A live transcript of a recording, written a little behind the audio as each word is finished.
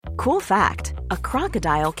Cool fact, a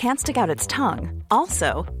crocodile can't stick out its tongue.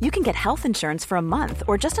 Also, you can get health insurance for a month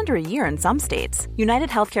or just under a year in some states. United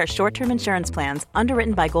Healthcare short-term insurance plans,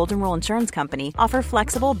 underwritten by Golden Rule Insurance Company, offer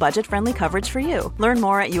flexible, budget-friendly coverage for you. Learn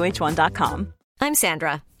more at uh1.com. I'm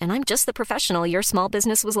Sandra, and I'm just the professional your small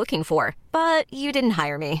business was looking for. But you didn't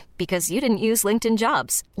hire me because you didn't use LinkedIn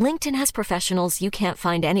Jobs. LinkedIn has professionals you can't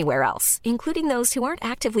find anywhere else, including those who aren't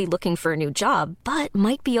actively looking for a new job, but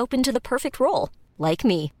might be open to the perfect role, like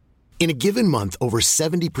me. In a given month, over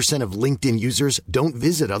 70% of LinkedIn users don't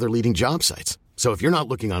visit other leading job sites. So if you're not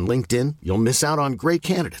looking on LinkedIn, you'll miss out on great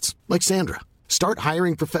candidates like Sandra. Start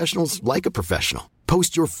hiring professionals like a professional.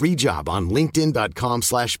 Post your free job on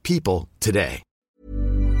linkedin.com/people today.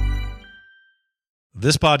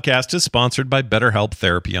 This podcast is sponsored by BetterHelp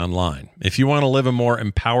Therapy Online. If you want to live a more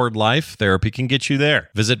empowered life, therapy can get you there.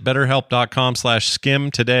 Visit betterhelp.com/skim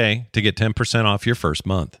today to get 10% off your first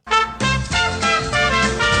month.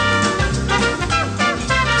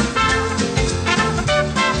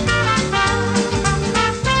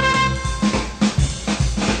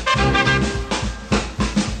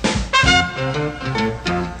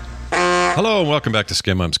 Hello and welcome back to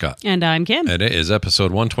Skim. I'm Scott. And I'm Kim. And it is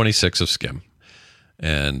episode 126 of Skim.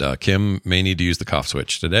 And Kim may need to use the cough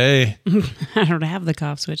switch today. I don't have the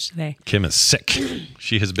cough switch today. Kim is sick.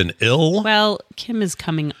 She has been ill. Well, Kim is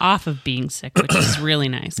coming off of being sick, which is really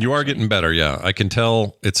nice. You are getting better, yeah. I can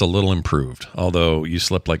tell it's a little improved, although you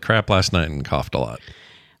slept like crap last night and coughed a lot.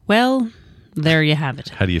 Well, there you have it.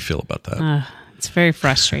 How do you feel about that? It's very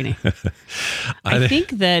frustrating. I think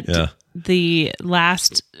that the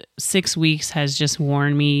last 6 weeks has just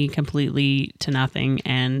worn me completely to nothing,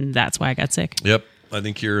 and that's why I got sick. Yep. I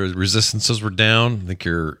think your resistances were down. I think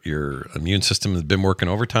your immune system has been working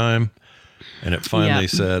overtime, and it finally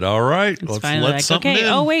said, all right, let's let something in.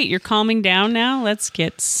 Oh, wait, you're calming down now? Let's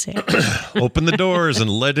get sick. Open the doors and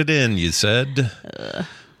let it in, you said.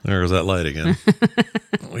 There was that light again.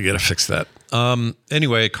 We got to fix that.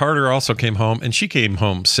 Anyway, Carter also came home, and she came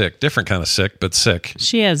home sick. Different kind of sick, but sick.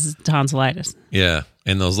 She has tonsillitis. Yeah,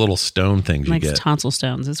 and those little stone things you get. Tonsil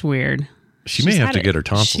stones. It's weird. She may have to get her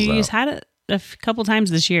tonsils out. She's had it a couple times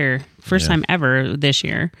this year. First time ever this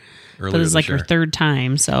year. Earlier but it was like her third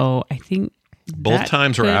time, so I think both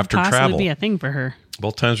times were after travel. Be a thing for her.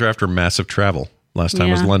 Both times were after massive travel. Last time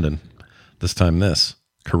was London. This time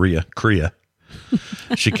Korea.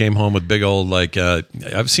 She came home with big old,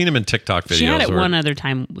 I've seen him in TikTok videos. She had it one other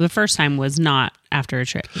time. The first time was not after a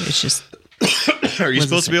trip. It's just... Are you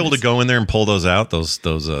supposed to be able to go in there and pull those out, those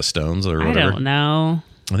stones or whatever? I don't know.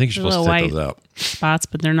 I think you're supposed to take those out. Spots,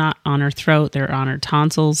 but they're not on her throat. They're on her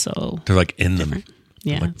tonsils, so... They're like in them.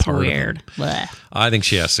 Yeah, like it's weird. I think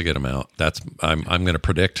she has to get them out. I'm going to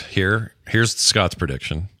predict here. Here's Scott's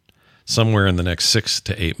prediction. Somewhere in the next 6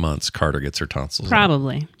 to 8 months, Carter gets her tonsils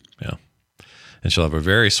Probably. out. Yeah. And she'll have a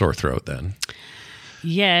very sore throat then.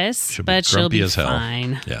 Yes, but she'll be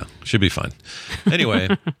fine. Yeah, she'll be fine. Anyway,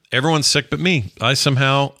 everyone's sick but me. I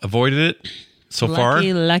somehow avoided it so far.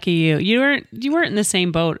 Lucky you. You weren't in the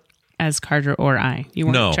same boat as Carter or I. You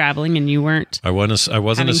weren't traveling, and you weren't. I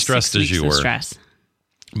wasn't as stressed as you were. Stress.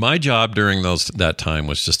 My job during that time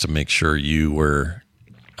was just to make sure you were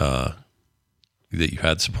that you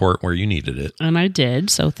had support where you needed it, and I did.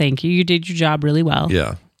 So thank you. You did your job really well.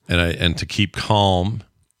 Yeah, and to keep calm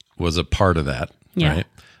was a part of that. Yeah. Right?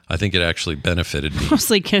 I think it actually benefited me.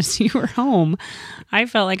 Mostly because you were home. I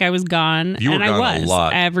felt like I was gone. I was a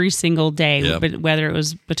lot. Every single day. Yep. But whether it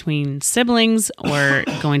was between siblings or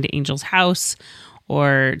going to Angel's house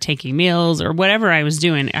or taking meals or whatever I was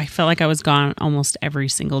doing, I felt like I was gone almost every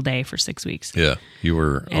single day for 6 weeks. Yeah, you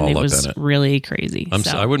were all up in it. And it was really crazy.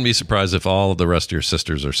 I wouldn't be surprised if all of the rest of your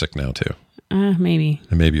sisters are sick now too. Maybe.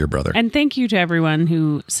 And maybe your brother. And thank you to everyone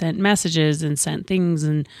who sent messages and sent things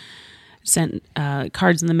and sent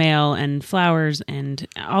cards in the mail and flowers, and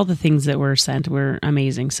all the things that were sent were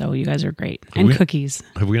amazing. So you guys are great. And cookies.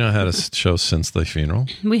 Have we not had a show since the funeral?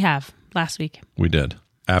 We have. Last week. We did.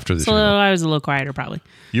 After the funeral. I was a little quieter probably.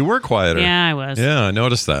 You were quieter. Yeah, I was. Yeah, I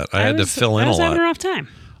noticed that. I had to fill in a lot. I was having a rough time.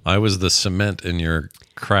 I was the cement in your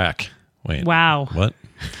crack. Wait. Wow. What?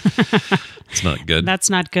 It's not good. That's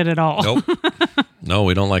not good at all. Nope. No,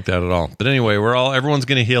 we don't like that at all. But anyway, everyone's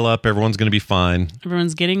going to heal up. Everyone's going to be fine.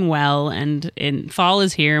 Everyone's getting well, and fall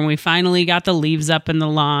is here, and we finally got the leaves up in the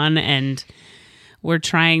lawn, and we're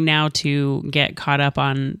trying now to get caught up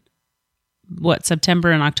on what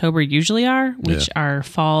September and October usually are, which are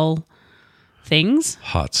fall things.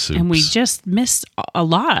 Hot soups. And we just missed a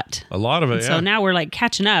lot. A lot of it, So now we're like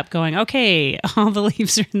catching up, going, okay, all the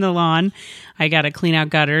leaves are in the lawn. I got to clean out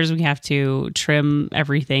gutters. We have to trim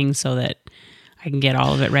everything so that I can get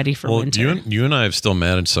all of it ready for winter. You and I have still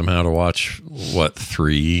managed somehow to watch,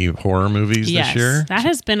 3 horror movies this year? That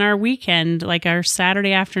has been our weekend, like our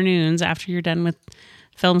Saturday afternoons after you're done with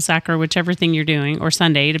Film Sack or whichever thing you're doing, or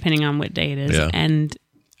Sunday, depending on what day it is. Yeah. And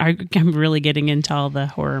I'm really getting into all the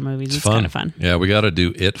horror movies. It's kind of fun. Yeah, we got to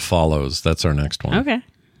do It Follows. That's our next one. Okay.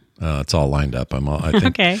 It's all lined up. I think,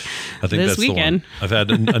 okay. I think this that's weekend. the one. I've had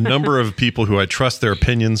a number of people who I trust their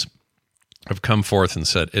opinions have come forth and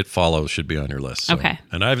said It Follows should be on your list. So, okay.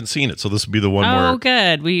 And I haven't seen it, so this would be the one where... Oh,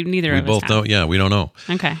 good. Neither of us both have. don't. Yeah, we don't know.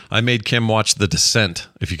 Okay. I made Kim watch The Descent,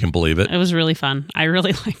 if you can believe it. It was really fun. I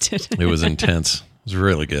really liked it. It was intense. It was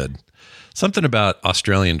really good. Something about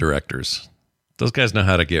Australian directors. Those guys know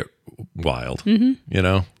how to get wild, in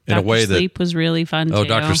a way that... Sleep was really fun, too. Oh,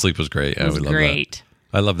 Dr. Sleep was great. It was great.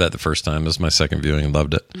 That. I loved that the first time. It was my second viewing and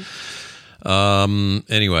loved it.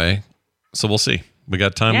 Anyway, so we'll see. We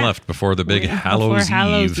got time left before the big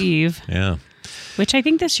Hallows Eve. Yeah. Which I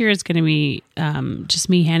think this year is going to be just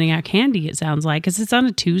me handing out candy, it sounds like, because it's on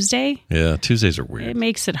a Tuesday. Yeah, Tuesdays are weird. It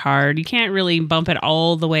makes it hard. You can't really bump it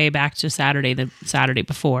all the way back to Saturday, the Saturday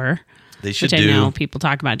before. They should I know people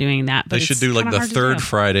talk about doing that. But they should do like the third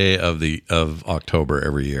Friday of October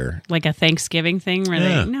every year. Like a Thanksgiving thing where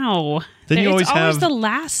Then you always always the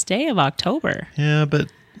last day of October. Yeah,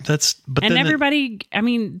 but everybody,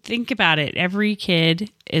 think about it. Every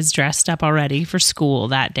kid is dressed up already for school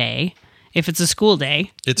that day. If it's a school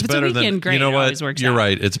day, it's better a weekend, than great. You know what? You're out.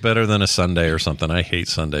 right. It's better than a Sunday or something. I hate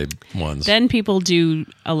Sunday ones. Then people do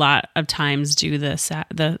a lot of times do the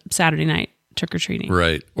Saturday night trick or treating,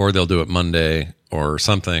 right? Or they'll do it Monday or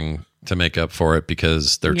something to make up for it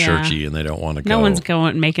because they're churchy and they don't want to go. No one's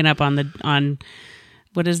making up on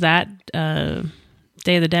what is that?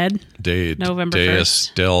 Day of the Dead? November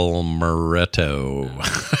 1st. Del Muerto.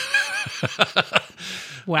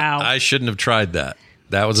 Wow. I shouldn't have tried that.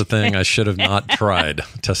 That was a thing I should have not tried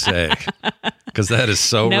to say because that is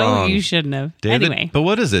so wrong. No, you shouldn't have. Anyway. But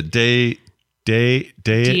what is it? Dia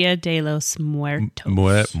de los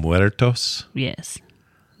Muertos. Muertos? Yes.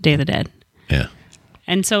 Day of the Dead. Yeah.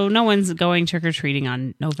 And so no one's going trick-or-treating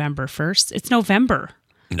on November 1st. It's November.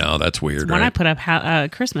 No, that's weird, When right? I put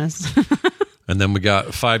up Christmas. And then we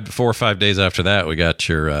got 4 or 5 days after that, we got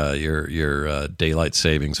your daylight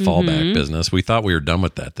savings fallback business. We thought we were done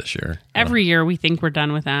with that this year. Every year we think we're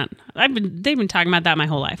done with that. They've been talking about that my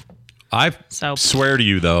whole life. Swear to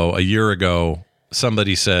you, though, a year ago,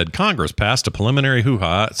 somebody said Congress passed a preliminary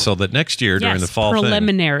hoo-ha so that next year during the fall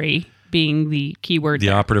preliminary being the key word.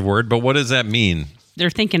 The operative word. But what does that mean? They're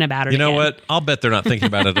thinking about it. You know what? I'll bet they're not thinking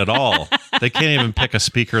about it at all. They can't even pick a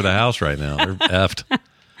Speaker of the House right now. They're effed.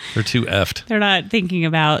 They're too effed. They're not thinking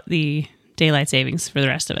about the daylight savings for the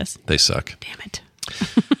rest of us. They suck. Damn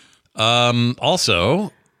it.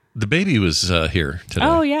 Also, the baby was here today.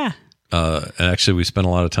 Oh, yeah. And actually, we spent a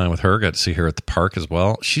lot of time with her. Got to see her at the park as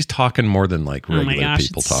well. She's talking more than like regular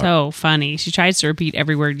people talk. So funny. She tries to repeat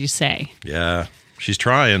every word you say. Yeah, she's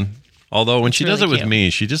trying. Although when she does it with cute. me,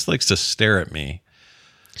 she just likes to stare at me.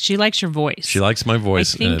 She likes your voice. She likes my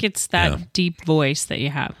voice. I think it's that deep voice that you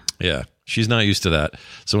have. Yeah. She's not used to that.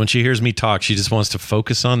 So when she hears me talk, she just wants to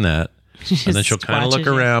focus on that. And then she'll kind of look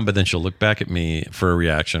around, but then she'll look back at me for a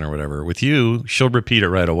reaction or whatever. With you, she'll repeat it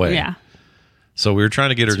right away. Yeah. So we were trying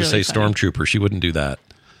to get her to really say funny. Stormtrooper. She wouldn't do that.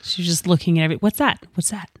 She's just looking at what's that?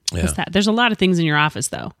 What's that? Yeah. What's that? There's a lot of things in your office,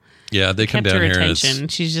 though. Yeah, they come Kept down her here. attention.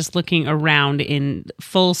 She's just looking around in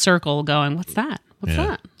full circle going, what's that? What's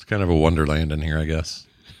that? It's kind of a wonderland in here, I guess.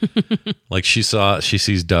 Like she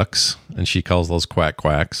sees ducks and she calls those quack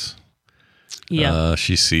quacks. Yeah.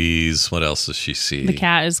 She sees, what else does she see? The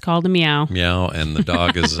cat is called a meow. Meow, and the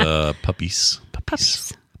dog is puppies.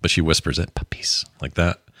 Puppies. But she whispers it, puppies, like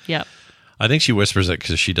that. Yep. I think she whispers it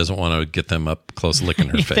because she doesn't want to get them up close licking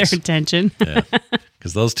her face. Their attention. Yeah.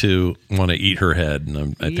 Because those two want to eat her head,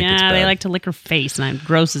 and I think it's bad. They like to lick her face, and it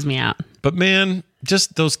grosses me out. But man,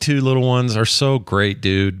 just those two little ones are so great,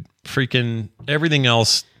 dude. Freaking everything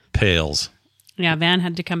else pales. Yeah, Van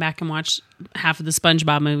had to come back and watch half of the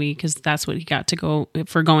SpongeBob movie because that's what he got to go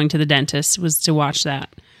for going to the dentist was to watch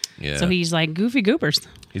that. Yeah. So he's like goofy goopers.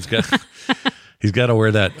 He's got to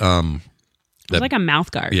wear that It's like a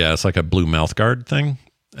mouth guard. Yeah, it's like a blue mouth guard thing.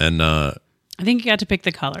 And I think he got to pick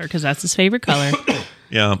the color because that's his favorite color.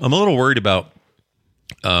 Yeah, I'm a little worried about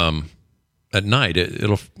at night.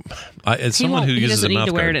 It's someone who uses a mouth guard. He doesn't need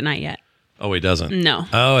to wear it at night yet. Oh, he doesn't? No.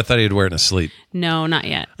 Oh, I thought he'd wear it in his sleep. No, not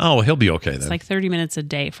yet. Oh, well, he'll be okay then. It's like 30 minutes a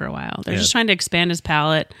day for a while. They're just trying to expand his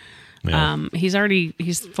palate. Yeah. He's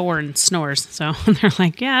 4 and snores. So they're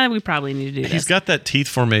like, yeah, we probably need to do this. He's got that teeth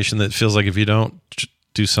formation that feels like if you don't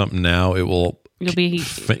do something now, it will it'll be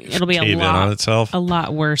cave in on itself. a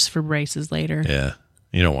lot worse for braces later. Yeah.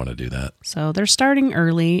 You don't want to do that. So they're starting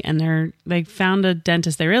early, and they found a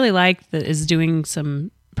dentist they really like that is doing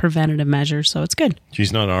some preventative measures, so it's good.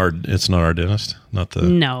 It's not our dentist, not the.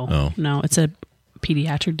 No, it's a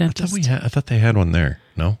pediatric dentist. I thought they had one there.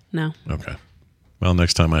 No. Okay. Well,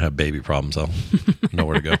 next time I have baby problems, I'll know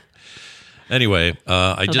where to go. Anyway,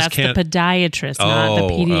 that's the podiatrist, not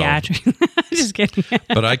the pediatric. Just kidding.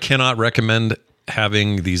 But I cannot recommend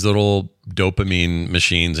having these little dopamine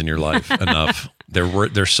machines in your life enough.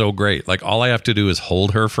 They're so great. Like, all I have to do is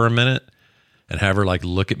hold her for a minute and have her like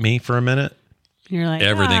look at me for a minute. You're like,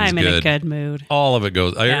 everything's I'm good. in a good mood. All of it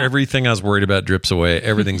goes. Everything I was worried about drips away.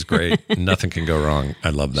 Everything's great. Nothing can go wrong. I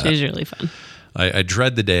love that. She's really fun. I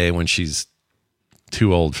dread the day when she's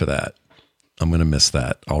too old for that. I'm going to miss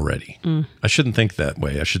that already. I shouldn't think that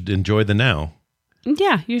way. I should enjoy the now.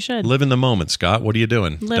 Yeah, you should. Live in the moment, Scott. What are you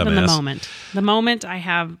doing? Live dumbass? in the moment. At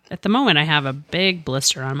the moment I have a big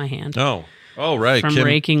blister on my hand. Oh, right. From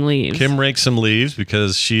raking leaves. Kim rakes some leaves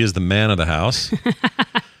because she is the man of the house.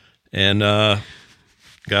 And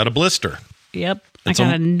got a blister. Yep. I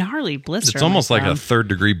got a gnarly blister. It's almost like a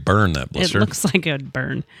 3rd-degree burn, that blister. It looks like a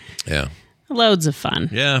burn. Yeah. Loads of fun.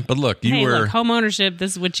 Yeah, but look, look, home ownership,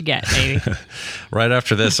 this is what you get, baby. Right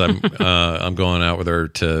after this, I'm going out with her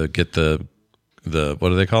to get the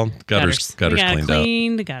what are they called? Gutters cleaned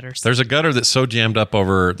clean out. The gutters. There's a gutter that's so jammed up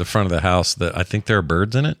over the front of the house that I think there are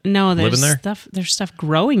birds in it. No, there's stuff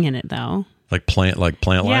growing in it though. Like plant life?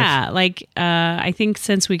 Yeah, like I think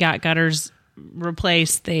since we got gutters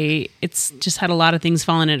replaced, it's just had a lot of things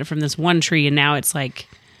falling in it from this one tree, and now it's like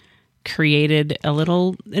created a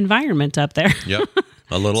little environment up there. Yep.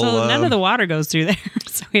 A little so none of the water goes through there.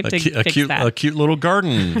 So we have to fix that. A cute little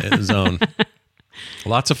garden zone.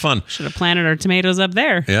 Lots of fun. Should have planted our tomatoes up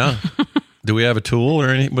there. Yeah. Do we have a tool or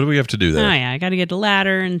anything? What do we have to do there? Oh, yeah. I got to get a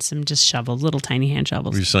ladder and some just shovels, little tiny hand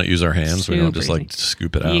shovels. We just not use our hands. We don't just like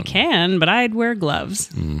scoop it out. You can, but I'd wear gloves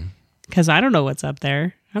because I don't know what's up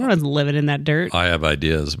there. I don't know what's living in that dirt. I have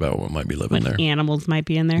ideas about what might be living there. Animals might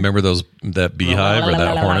be in there. Remember that beehive or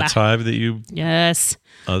that hornet's hive that you... Yes.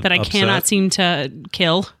 That I cannot seem to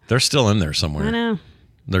kill. They're still in there somewhere. I know.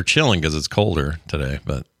 They're chilling because it's colder today,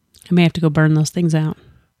 but... I may have to go burn those things out.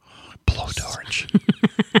 Blowtorch.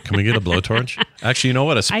 Can we get a blowtorch? Actually, you know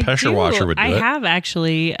what? A pressure washer would do it. I have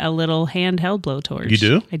actually a little handheld blowtorch. You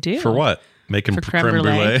do? I do. For what? Making creme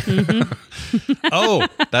brulee. Mm-hmm. Oh,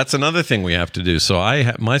 that's another thing we have to do. So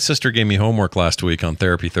my sister gave me homework last week on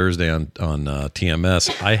Therapy Thursday on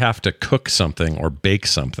TMS. I have to cook something or bake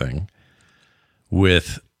something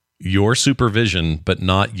with your supervision, but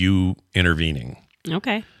not you intervening.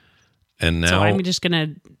 Okay. And now, so I'm just going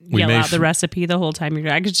to yell out the recipe the whole time.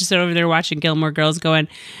 I could just sit over there watching Gilmore Girls going,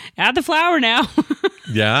 add the flour now.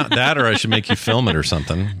 Yeah, that or I should make you film it or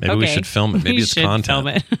something. Maybe we should film it. Maybe it's content. Film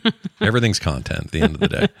it. Everything's content at the end of the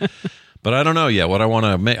day. But I don't know yet what I want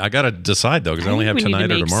to make. I got to decide though because I only have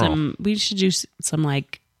tonight or tomorrow. We should do some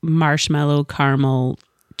like marshmallow caramel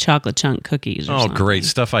chocolate chunk cookies or something. Great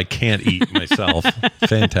stuff I can't eat myself.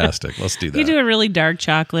 Fantastic. Let's do that. You do a really dark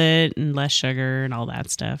chocolate and less sugar and all that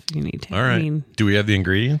stuff. You need to. All right. Do we have the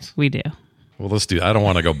ingredients? We do. Well, let's do. I don't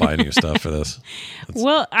want to go buy new stuff for this.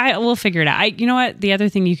 Well, we'll figure it out. You know what? The other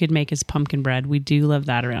thing you could make is pumpkin bread. We do love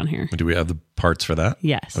that around here. Do we have the parts for that?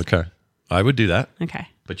 Yes. Okay. I would do that. Okay.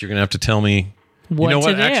 But you're gonna have to tell me. What you know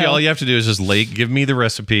what? to do. Actually, all you have to do is just give me the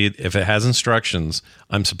recipe. If it has instructions,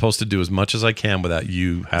 I'm supposed to do as much as I can without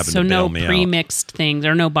you having to bail me out. So no pre-mixed things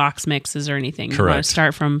or no box mixes or anything. Correct. You want to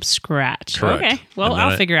start from scratch. Correct. Okay. Well,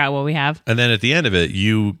 I'll figure out what we have. And then at the end of it,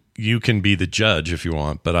 you can be the judge if you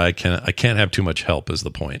want, but I can't have too much help is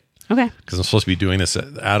the point. Okay. Because I'm supposed to be doing this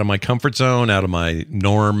out of my comfort zone, out of my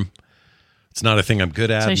norm. It's not a thing I'm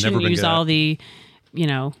good at. So I shouldn't use all the,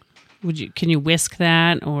 can you whisk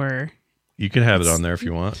that or... You can have it on there if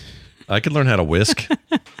you want. I could learn how to whisk.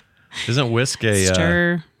 Isn't whisk a...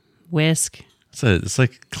 Stir, whisk. It's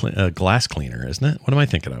like a glass cleaner, isn't it? What am I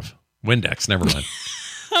thinking of? Windex, never mind.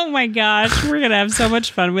 Oh my gosh, we're going to have so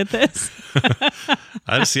much fun with this.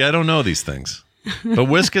 I don't know these things. But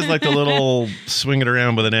whisk is like the little swing it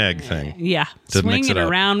around with an egg thing. Yeah, swing it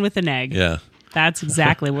around with an egg. Yeah. That's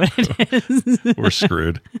exactly what it is. We're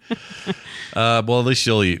screwed. Well, at least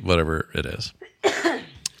you'll eat whatever it is.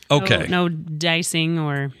 Okay. No dicing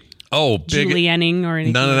or big julienning or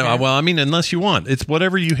anything. No. Like Well, I mean, unless you want. It's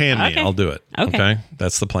whatever you hand me. I'll do it. Okay.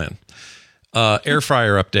 That's the plan. Air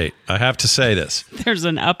fryer update. I have to say this. There's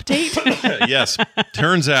an update? Yes.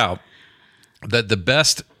 Turns out that the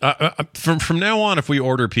best... from now on, if we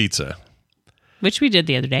order pizza... Which we did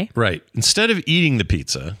the other day. Right. Instead of eating the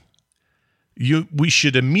pizza, We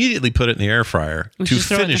should immediately put it in the air fryer to just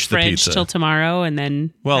throw it in finish the fridge pizza till tomorrow, and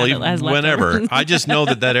then well, have it as whenever. leftover. I just know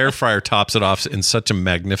that air fryer tops it off in such a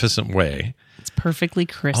magnificent way. It's perfectly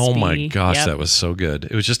crispy. Oh my gosh, Yep. that was so good.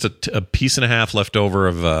 It was just a piece and a half left over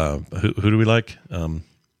of who do we like?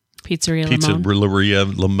 Pizzeria Limon.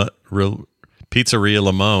 Pizzeria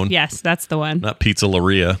Limon. Yes, that's the one. Not Pizza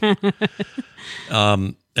Laria.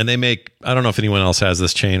 And they make, I don't know if anyone else has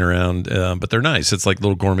this chain around, but they're nice. It's like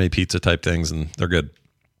little gourmet pizza type things, and they're good.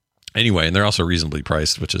 Anyway, and they're also reasonably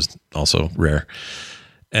priced, which is also rare.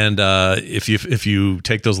 And if you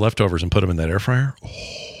take those leftovers and put them in that air fryer,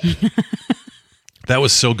 that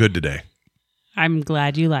was so good today. I'm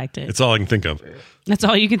glad you liked it. It's all I can think of. That's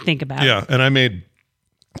all you can think about. Yeah, and I made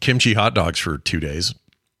kimchi hot dogs for 2 days,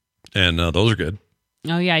 and those are good.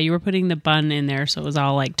 Oh yeah, you were putting the bun in there, so it was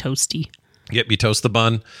all like toasty. Yep, you toast the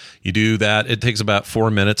bun. You do that. It takes about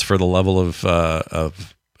 4 minutes for the level of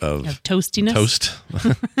Toastiness. toast,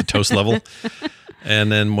 the toast level.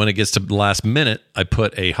 And then when it gets to the last minute, I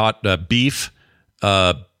put a hot beef.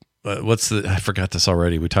 I forgot this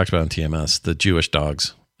already. We talked about it on TMS, the Jewish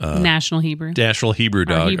dogs. National Hebrew. National Hebrew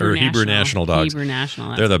dog or Hebrew National dogs. Hebrew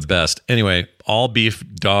National. They're the best. Anyway, all beef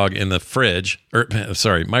dog in the fridge,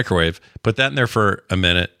 microwave. Put that in there for a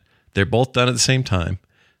minute. They're both done at the same time.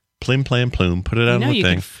 Plim, plam, plume. Put it on the you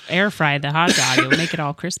thing. can air fry the hot dog. It'll make it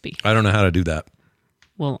all crispy. I don't know how to do that.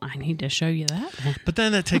 Well, I need to show you that then. But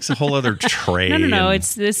then that takes a whole other tray. No.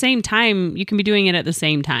 It's the same time. You can be doing it at the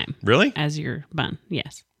same time. Really? As your bun.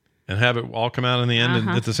 Yes. And have it all come out in the end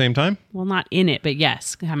at the same time? Well, not in it, but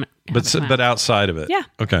yes. But outside of it? Yeah.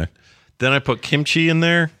 Okay. Then I put kimchi in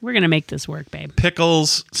there. We're going to make this work, babe.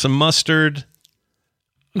 Pickles, some mustard.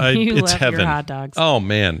 You it's love heaven. your hot dogs. Oh,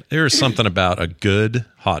 man. There's something about a good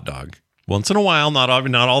hot dog. Once in a while, not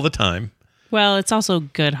all the time. Well, it's also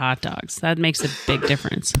good hot dogs. That makes a big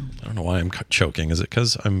difference. I don't know why I'm choking. Is it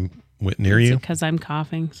because I'm near you? Because I'm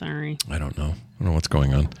coughing. Sorry. I don't know. I don't know what's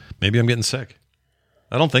going on. Maybe I'm getting sick.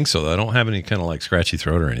 I don't think so, though. I don't have any kind of like scratchy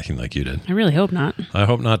throat or anything like you did. I really hope not. I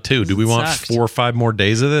hope not, too. Do we want 4 or 5 more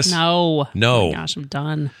days of this? No. No. Oh my gosh, I'm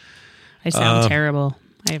done. I sound terrible.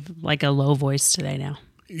 I have like a low voice today now.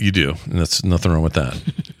 You do. And that's nothing wrong with that.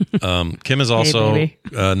 Kim is also in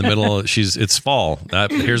the middle. It's fall.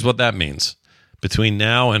 Here's what that means. Between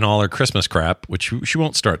now and all her Christmas crap, which she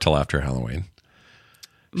won't start till after Halloween.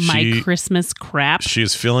 Christmas crap. She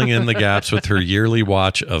is filling in the gaps with her yearly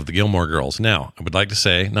watch of the Gilmore Girls. Now, I would like to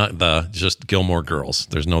say, not just Gilmore Girls.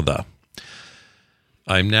 There's no the.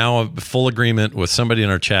 I'm now in full agreement with somebody in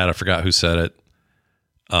our chat. I forgot who said it.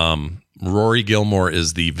 Rory Gilmore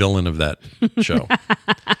is the villain of that show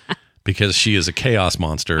because she is a chaos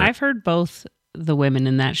monster. I've heard both the women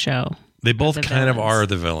in that show. They both kind of are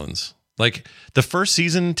the villains. Like the first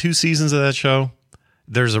season, 2 seasons of that show,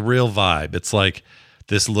 there's a real vibe. It's like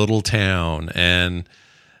this little town and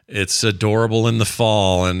it's adorable in the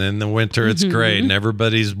fall and in the winter it's great and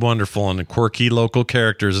everybody's wonderful and the quirky local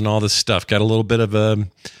characters and all this stuff. Got a little bit of a,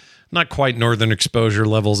 not quite Northern Exposure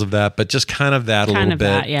levels of that, but just kind of that a little bit.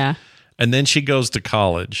 That, yeah. And then she goes to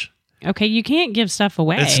college. Okay, you can't give stuff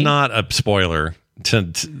away. It's not a spoiler.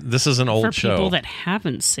 This is an old for show. For people that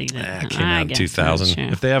haven't seen it. It came out in 2000.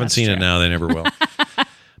 If they haven't seen it now, they never will.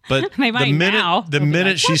 But they might now. The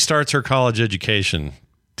minute she starts her college education,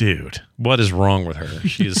 dude, what is wrong with her?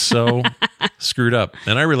 She is so screwed up.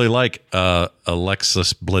 And I really like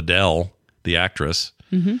Alexis Bledel, the actress.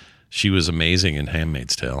 Mm-hmm. She was amazing in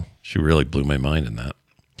Handmaid's Tale. She really blew my mind in that.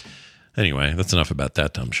 Anyway, that's enough about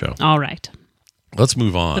that dumb show. All right. Let's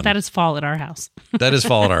move on. But that is fall at our house. That is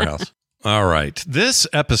fall at our house. All right. This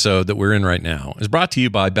episode that we're in right now is brought to you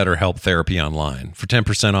by BetterHelp Therapy Online. For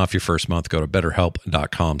 10% off your first month, go to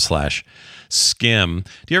betterhelp.com/skim.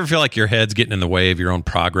 Do you ever feel like your head's getting in the way of your own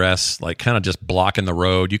progress, like kind of just blocking the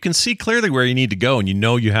road? You can see clearly where you need to go and you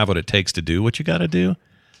know you have what it takes to do what you got to do.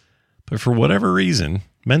 But for whatever reason,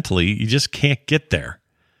 mentally, you just can't get there.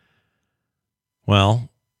 Well,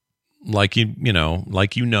 like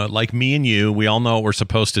me and you, we all know what we're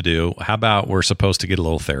supposed to do. How about we're supposed to get a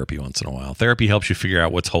little therapy once in a while? Therapy helps you figure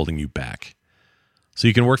out what's holding you back so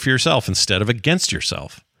you can work for yourself instead of against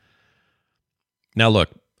yourself. Now, look,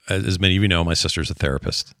 as many of you know, my sister's a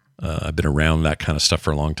therapist. I've been around that kind of stuff for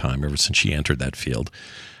a long time, ever since she entered that field.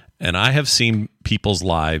 And I have seen people's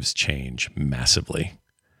lives change massively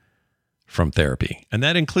from therapy. And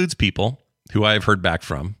that includes people who I have heard back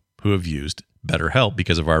from who have used BetterHelp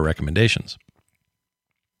because of our recommendations.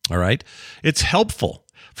 All right. It's helpful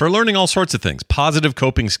for learning all sorts of things, positive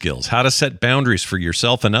coping skills, how to set boundaries for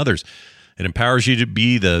yourself and others. It empowers you to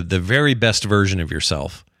be the very best version of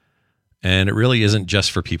yourself. And it really isn't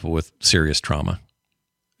just for people with serious trauma.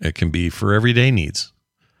 It can be for everyday needs.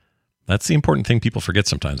 That's the important thing people forget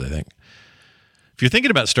sometimes, I think. If you're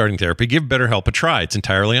thinking about starting therapy, give BetterHelp a try. It's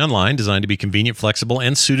entirely online, designed to be convenient, flexible,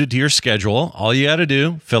 and suited to your schedule. All you got to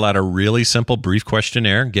do, fill out a really simple, brief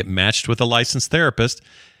questionnaire, get matched with a licensed therapist.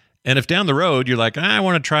 And if down the road you're like, I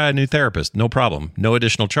want to try a new therapist, no problem. No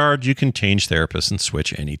additional charge. You can change therapists and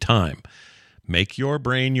switch anytime. Make your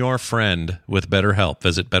brain your friend with BetterHelp.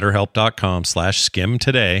 Visit BetterHelp.com/skim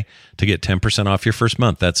today to get 10% off your first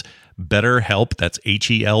month. That's BetterHelp. That's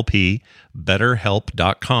HELP.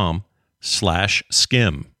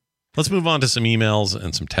 BetterHelp.com/skim. Let's move on to some emails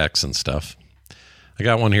and some texts and stuff. I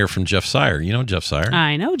got one here from Jeff Sire. You know Jeff Sire?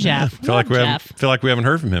 I know Jeff. Feel like we haven't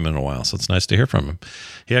heard from him in a while, so it's nice to hear from him.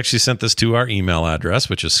 He actually sent this to our email address,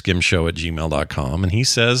 which is skimshow@gmail.com, and he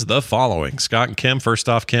says the following. Scott and Kim, first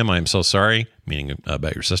off, Kim, I am so sorry, meaning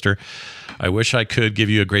about your sister. I wish I could give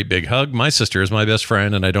you a great big hug. My sister is my best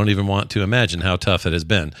friend, and I don't even want to imagine how tough it has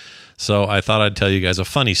been. So I thought I'd tell you guys a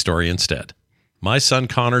funny story instead. My son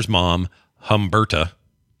Connor's mom, Humberta.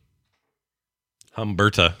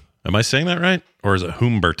 Am I saying that right? Or is it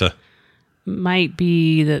Humberta? Might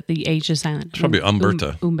be that the H is silent. It's probably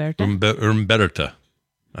Umberta. Umberta?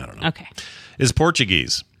 I don't know. Okay. Is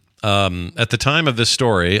Portuguese. At the time of this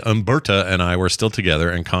story, Umberta and I were still together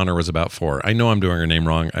and Connor was about 4. I know I'm doing her name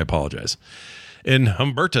wrong. I apologize. In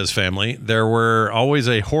Humberta's family, there were always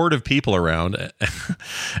a horde of people around,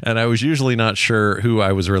 and I was usually not sure who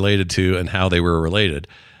I was related to and how they were related.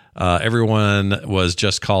 Everyone was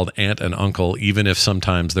just called aunt and uncle, even if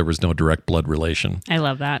sometimes there was no direct blood relation. I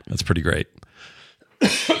love that. That's pretty great.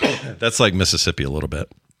 That's like Mississippi a little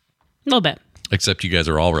bit. A little bit. Except you guys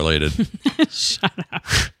are all related. Shut up.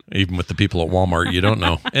 Even with the people at Walmart, you don't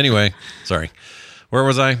know. Anyway, sorry. Where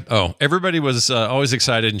was I? Oh, everybody was always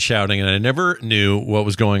excited and shouting, and I never knew what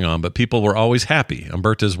was going on, but people were always happy.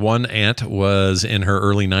 Umberta's one aunt was in her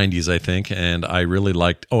early 90s, I think, and I really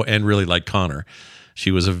liked Connor. She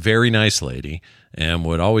was a very nice lady and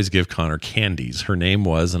would always give Connor candies. Her name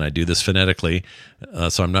was, and I do this phonetically,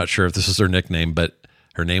 so I'm not sure if this is her nickname, but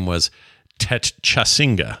her name was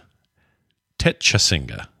Tetchasinga.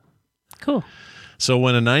 Cool. So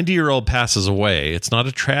when a 90-year-old passes away, it's not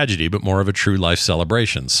a tragedy, but more of a true life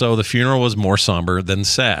celebration. So the funeral was more somber than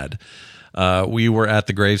sad. We were at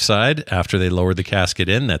the graveside after they lowered the casket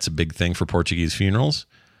in. That's a big thing for Portuguese funerals.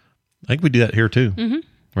 I think we do that here too,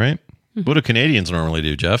 right? Mm-hmm. What do Canadians normally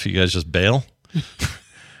do, Jeff? You guys just bail?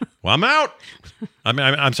 Well, I'm out.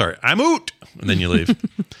 I'm sorry. I'm out. And then you leave.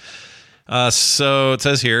 So it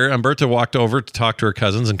says here, Umberta walked over to talk to her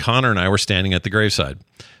cousins, and Connor and I were standing at the graveside.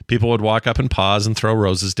 People would walk up and pause and throw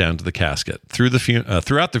roses down to the casket.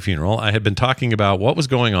 Throughout the funeral, I had been talking about what was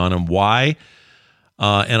going on and why,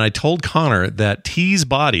 and I told Connor that T's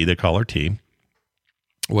body, they call her T,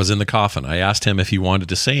 was in the coffin. I asked him if he wanted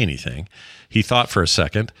to say anything. He thought for a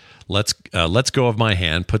second, lets go of my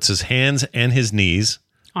hand, puts his hands and his knees...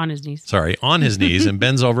 On his knees, and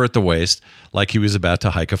bends over at the waist like he was about to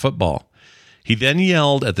hike a football. He then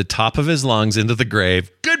yelled at the top of his lungs into the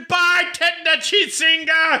grave, "Goodbye, Tenda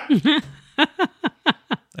Chisinga!"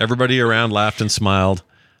 Everybody around laughed and smiled.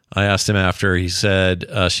 I asked him after. He said,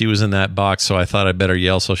 she was in that box, so I thought I'd better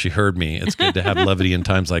yell so she heard me. It's good to have levity in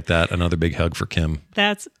times like that. Another big hug for Kim.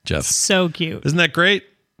 That's Jeff. So cute. Isn't that great?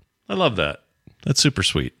 I love that. That's super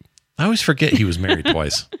sweet. I always forget he was married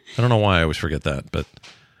twice. I don't know why I always forget that, but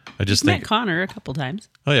I just think... met Connor a couple times.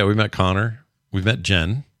 Oh, yeah, we met Connor. We've met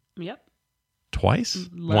Jen. Yep. Twice?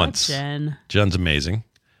 Love Once. Jen. Jen's amazing.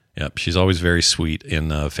 Yep, she's always very sweet in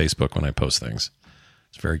Facebook when I post things.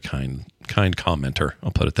 It's a very kind commenter.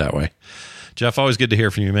 I'll put it that way. Jeff, always good to hear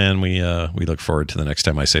from you, man. We look forward to the next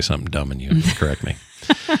time I say something dumb and you correct me.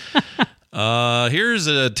 Here's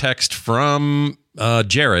a text from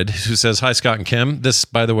Jared, who says, "Hi, Scott and Kim. This,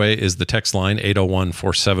 by the way, is the text line,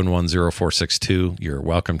 801-471-0462. You're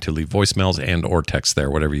welcome to leave voicemails and or text there,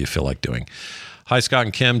 whatever you feel like doing. Hi, Scott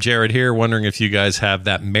and Kim. Jared here, wondering if you guys have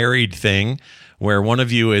that married thing where one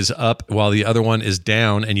of you is up while the other one is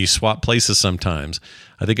down and you swap places sometimes.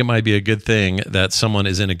 I think it might be a good thing that someone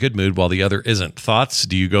is in a good mood while the other isn't. Thoughts?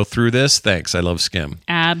 Do you go through this? Thanks. I love Skim."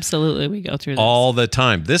 Absolutely, we go through this. All the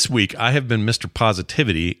time. This week, I have been Mr.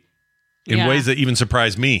 Positivity in ways that even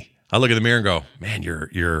surprise me. I look in the mirror and go, "Man,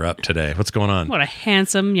 you're up today. What's going on?" What a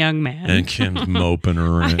handsome young man. And Kim's moping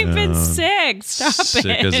around. I've been sick. Stop it.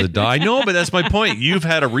 Sick as a dog. I know, but that's my point. You've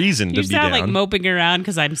had a reason to be down. You sound like moping around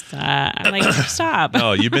because I'm like, stop.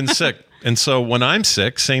 No, you've been sick. And so when I'm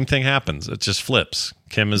sick, same thing happens. It just flips.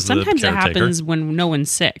 Kim is the caretaker. Sometimes it happens when no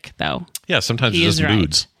one's sick, though. Yeah, sometimes it's just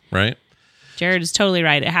moods, right? Jared is totally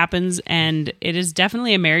right. It happens, and it is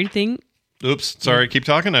definitely a married thing Oops. Sorry. Keep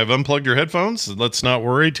talking. I've unplugged your headphones. Let's not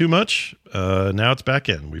worry too much. Now it's back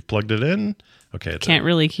in. We've plugged it in. Okay. Can't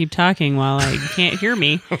really keep talking while I can't hear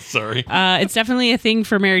me. Sorry. It's definitely a thing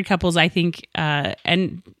for married couples, I think,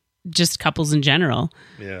 and just couples in general.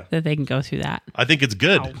 Yeah. That they can go through that. I think it's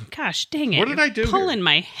good. Oh, gosh, dang it. What did I do Pulling here?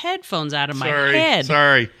 my headphones out of my head.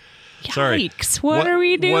 Sorry. Yikes. What are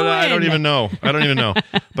we doing? I don't even know.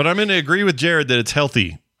 But I'm going to agree with Jared that it's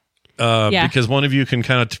healthy. Because one of you can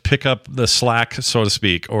kind of pick up the slack, so to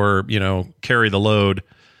speak, or, carry the load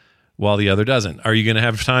while the other doesn't. Are you going to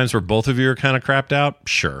have times where both of you are kind of crapped out?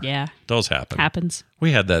 Sure. Yeah. Those happen. Happens.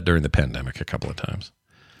 We had that during the pandemic a couple of times.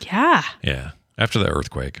 Yeah. Yeah. After the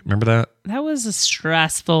earthquake. Remember that? That was a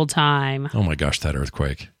stressful time. Oh my gosh, that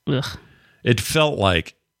earthquake. Ugh. It felt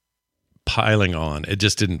like piling on. It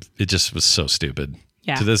just was so stupid.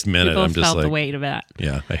 Yeah. To this minute, I'm just felt like, the weight of it.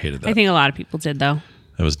 Yeah, I hated that. I think a lot of people did, though.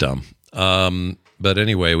 That was dumb. But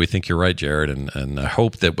anyway, we think you're right, Jared, and I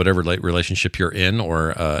hope that whatever relationship you're in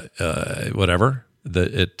or whatever,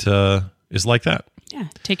 that it is like that. Yeah,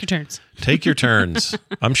 take your turns. Take your turns.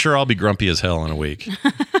 I'm sure I'll be grumpy as hell in a week.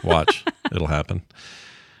 Watch. It'll happen.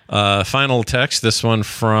 Final text, this one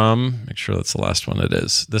from, make sure that's the last one it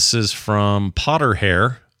is. This is from Potter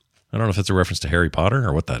Hair. I don't know if it's a reference to Harry Potter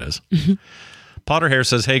or what that is. Potter Hair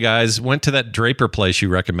says, hey guys, went to that Draper place you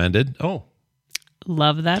recommended. Oh.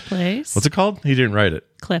 Love that place. What's it called? He didn't write it.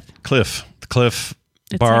 Cliff. The Cliff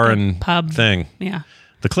It's Bar like a and pub thing. Yeah.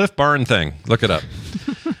 The Cliff Bar and thing. Look it up.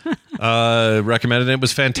 Recommended it.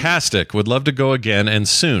 Was fantastic. Would love to go again and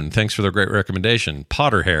soon. Thanks for the great recommendation.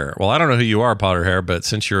 Potter Hair. Well, I don't know who you are, Potter Hair, but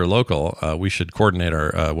since you're a local, we should coordinate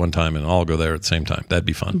our one time and all go there at the same time. That'd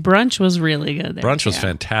be fun. Brunch was really good there. Brunch was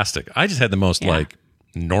fantastic. I just had the most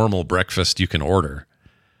normal breakfast you can order,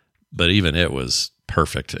 but even it was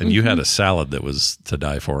perfect. And you had a salad that was to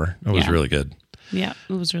die for. It was really good. Yeah,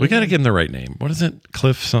 it was really We got to good. give him the right name. What is it?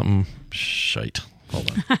 Cliff something shite.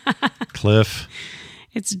 Hold on. Cliff.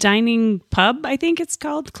 It's Dining Pub, I think it's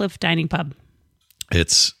called. Cliff Dining Pub.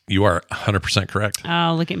 You are 100% correct.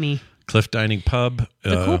 Oh, look at me. Cliff Dining Pub.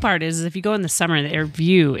 The cool part is if you go in the summer, their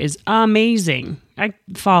view is amazing.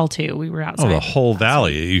 Fall too. We were outside. Oh, the whole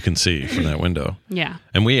valley you can see from that window. Yeah.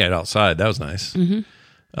 And we ate outside. That was nice. The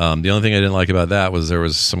only thing I didn't like about that was there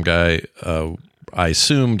was some guy, I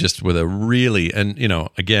assume just with a really, and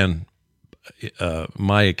again,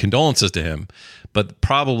 my condolences to him, but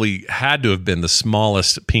probably had to have been the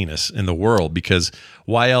smallest penis in the world, because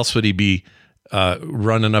why else would he be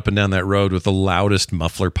running up and down that road with the loudest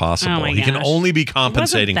muffler possible? Oh my He can gosh. only be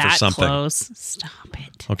compensating It wasn't for that something. Close. Stop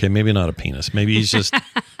it. Okay, maybe not a penis. Maybe he's just,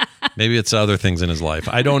 maybe it's other things in his life.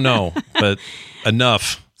 I don't know, but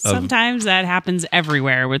enough. Sometimes that happens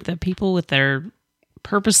everywhere with the people with their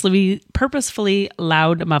purposefully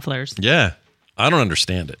loud mufflers. Yeah, I don't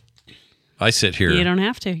understand it. I sit here. You don't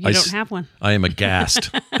have to. You don't have one. I am aghast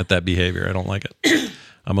at that behavior. I don't like it.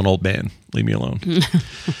 I'm an old man. Leave me alone.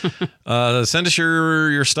 Send us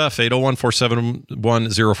your stuff,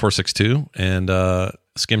 801-471-0462, and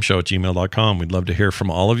skimshow@gmail.com. We'd love to hear from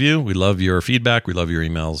all of you. We love your feedback. We love your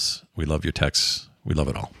emails. We love your texts. We love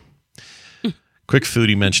it all. Quick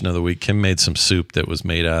foodie mention of the week. Kim made some soup that was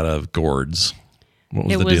made out of gourds. What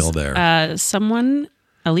was the deal there?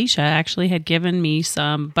 Alicia actually had given me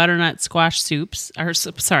some butternut squash soups,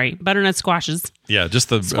 butternut squashes. Yeah, just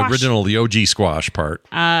the original, the OG squash part.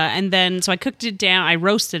 And then, so I cooked it down. I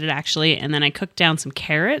roasted it actually, and then I cooked down some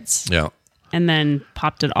carrots. Yeah. And then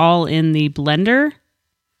popped it all in the blender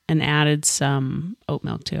and added some oat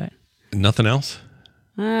milk to it. Nothing else?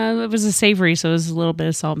 It was a savory, so it was a little bit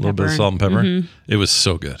of salt and pepper. A little bit of salt and pepper? It was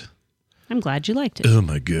so good. I'm glad you liked it. Oh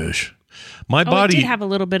my gosh. My body... It did have a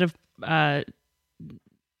little bit of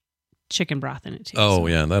chicken broth in it too. Oh,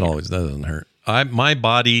 yeah, that doesn't hurt. My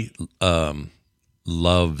body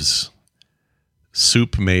loves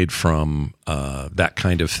soup made from that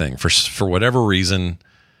kind of thing. For whatever reason,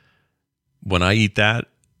 when I eat that,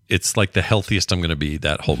 it's like the healthiest I'm going to be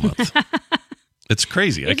that whole month. It's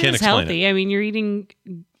crazy. I can't explain healthy. it. I mean, you're eating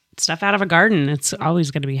stuff out of a garden. It's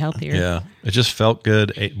always going to be healthier. Yeah, it just felt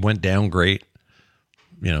good. It went down great.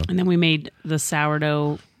 And then we made the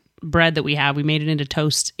sourdough bread that we have. We made it into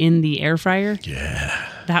toast in the air fryer. Yeah,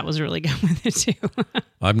 that was really good with it too.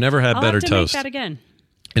 I've never had I'll better have to toast. Make that again.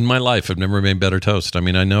 In my life, I've never made better toast. I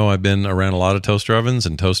mean, I know I've been around a lot of toaster ovens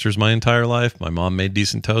and toasters my entire life. My mom made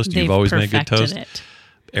decent toast. You've always made good toast. It.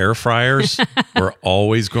 Air fryers were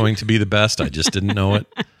always going to be the best. I just didn't know it.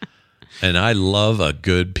 And I love a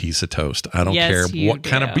good piece of toast. I don't care what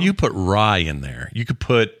kind of... You put rye in there. You could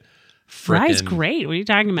put frickin'... Rye's great. What are you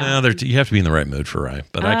talking about? You have to be in the right mood for rye,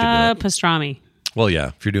 but I could do it. Pastrami. Well, yeah,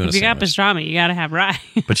 if you're doing if a you got sandwich. pastrami, you got to have rye.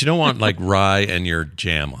 But you don't want like rye and your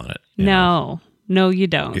jam on it. No, you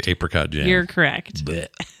don't. Your apricot jam. You're correct.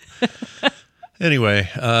 Anyway,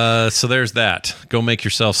 so there's that. Go make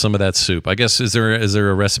yourself some of that soup. I guess, is there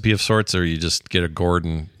a recipe of sorts, or you just get a gourd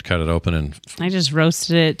and cut it open and... I just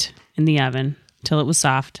roasted it in the oven till it was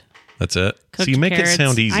soft. That's it? Cooked So you make carrots. it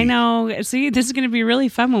sound easy. I know. See, this is going to be really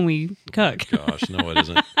fun when we cook. Gosh, no, it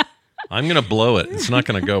isn't. I'm going to blow it. It's not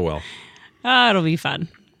going to go well. Oh, it'll be fun.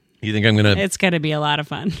 You think I'm going to... It's going to be a lot of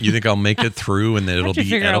fun. You think I'll make it through and then it'll be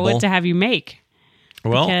figure edible? out what to have you make.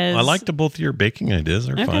 Well, because- I like both of your baking ideas.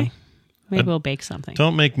 They're fine. Maybe we'll bake something.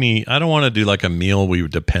 Don't make me... I don't want to do like a meal we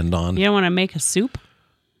would depend on. You don't want to make a soup?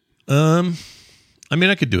 I mean,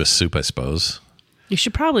 I could do a soup, I suppose. You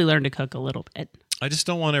should probably learn to cook a little bit. I just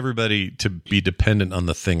don't want everybody to be dependent on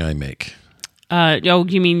the thing I make.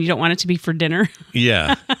 You mean you don't want it to be for dinner?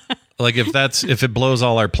 Yeah. Like if it blows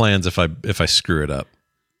all our plans if I screw it up.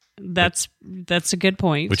 That's a good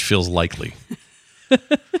point. Which feels likely.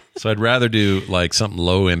 So I'd rather do like something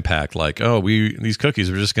low impact, like, these cookies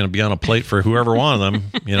are just going to be on a plate for whoever wanted them.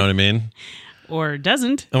 You know what I mean? Or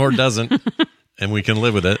doesn't. And we can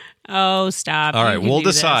live with it. Oh, stop. All right, we'll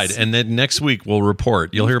decide. This. And then next week we'll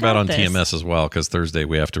report. You'll hear about it on this. TMS as well, because Thursday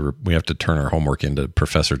we have to turn our homework into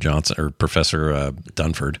Professor Johnson or Professor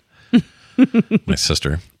Dunford, my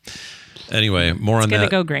sister. Anyway, more on that. It's going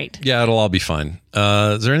to go great. Yeah, it'll all be fine.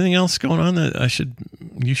 Is there anything else going on that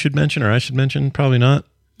you should mention, or I should mention? Probably not.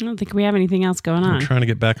 I don't think we have anything else going on. We're trying to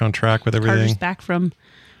get back on track with everything. Carter's back from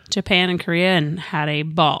Japan and Korea and had a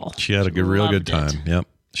ball. She had a real good time. Yep.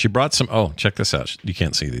 She brought some. Oh, check this out. You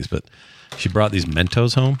can't see these, but she brought these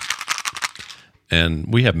Mentos home,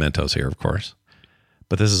 and we have Mentos here, of course.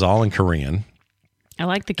 But this is all in Korean. I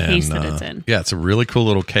like the case that it's in. Yeah, it's a really cool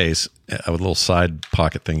little case with a little side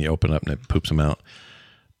pocket thing. You open up and it poops them out.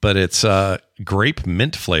 But it's grape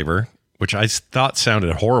mint flavor, which I thought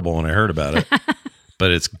sounded horrible when I heard about it. But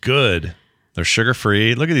it's good. They're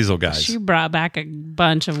sugar-free. Look at these little guys. She brought back a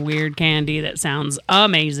bunch of weird candy that sounds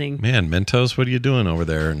amazing. Man, Mentos, what are you doing over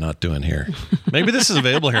there and not doing here? Maybe this is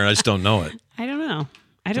available here and I just don't know it. I don't know.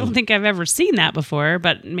 I don't think I've ever seen that before,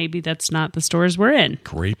 but maybe that's not the stores we're in.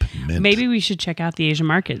 Grape mint. Maybe we should check out the Asian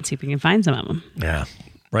market and see if we can find some of them. Yeah.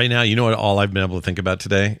 Right now, you know what all I've been able to think about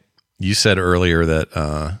today? You said earlier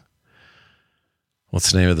that,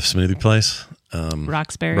 what's the name of the smoothie place?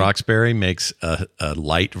 Roxbury. Roxbury makes a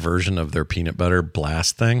light version of their peanut butter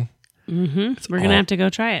blast thing. Mm-hmm. We're going to have to go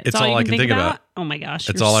try it. It's all I can think about. Oh my gosh.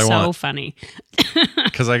 It's you're all I so want. funny.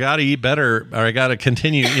 Because I got to eat better, or I got to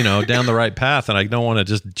continue, down the right path, and I don't want to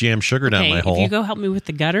just jam sugar down my hole. If you go help me with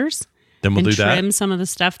the gutters, then we'll and do that. trim some of the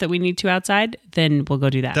stuff that we need to outside, then we'll go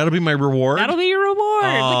do that. That'll be my reward. That'll be your reward.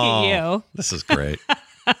 Look at you. This is great.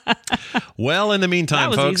 Well, in the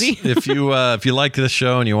meantime, That was folks, easy. if you like this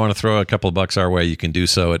show and you want to throw a couple of bucks our way, you can do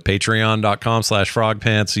so at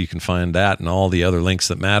patreon.com/frogpants. You can find that and all the other links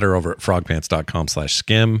that matter over at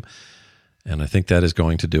frogpants.com/skim. And I think that is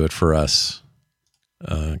going to do it for us.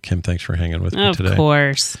 Kim, thanks for hanging with me today. Of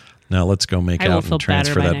course. Now let's go make out and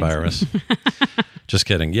transfer that virus. Just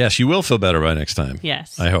kidding. Yes, you will feel better by next time.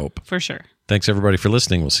 Yes. I hope. For sure. Thanks, everybody, for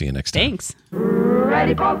listening. We'll see you next time. Thanks.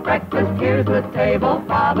 Ready for breakfast, here's the table.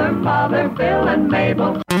 Father, Mother, Bill, and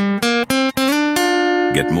Mabel.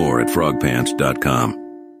 Get more at frogpants.com.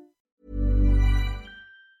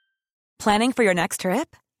 Planning for your next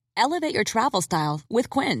trip? Elevate your travel style with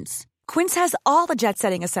Quince. Quince has all the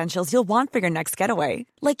jet-setting essentials you'll want for your next getaway,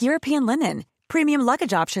 like European linen, premium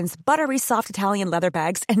luggage options, buttery soft Italian leather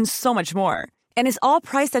bags, and so much more. And is all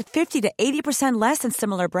priced at 50 to 80% less than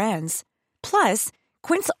similar brands. Plus,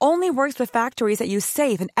 Quince only works with factories that use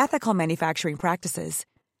safe and ethical manufacturing practices.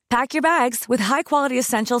 Pack your bags with high-quality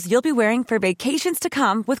essentials you'll be wearing for vacations to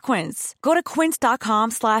come with Quince. Go to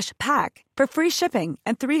quince.com/pack for free shipping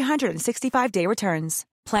and 365-day returns.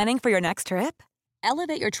 Planning for your next trip?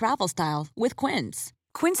 Elevate your travel style with Quince.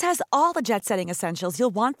 Quince has all the jet-setting essentials you'll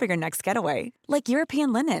want for your next getaway, like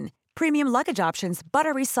European linen, premium luggage options,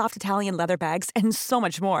 buttery soft Italian leather bags, and so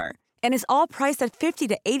much more. And is all priced at 50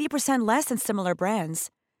 to 80% less than similar brands.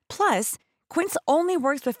 Plus, Quince only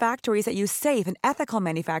works with factories that use safe and ethical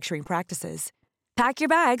manufacturing practices. Pack your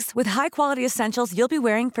bags with high-quality essentials you'll be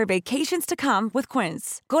wearing for vacations to come with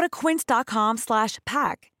Quince. Go to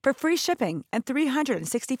quince.com/pack for free shipping and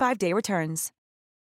 365-day returns.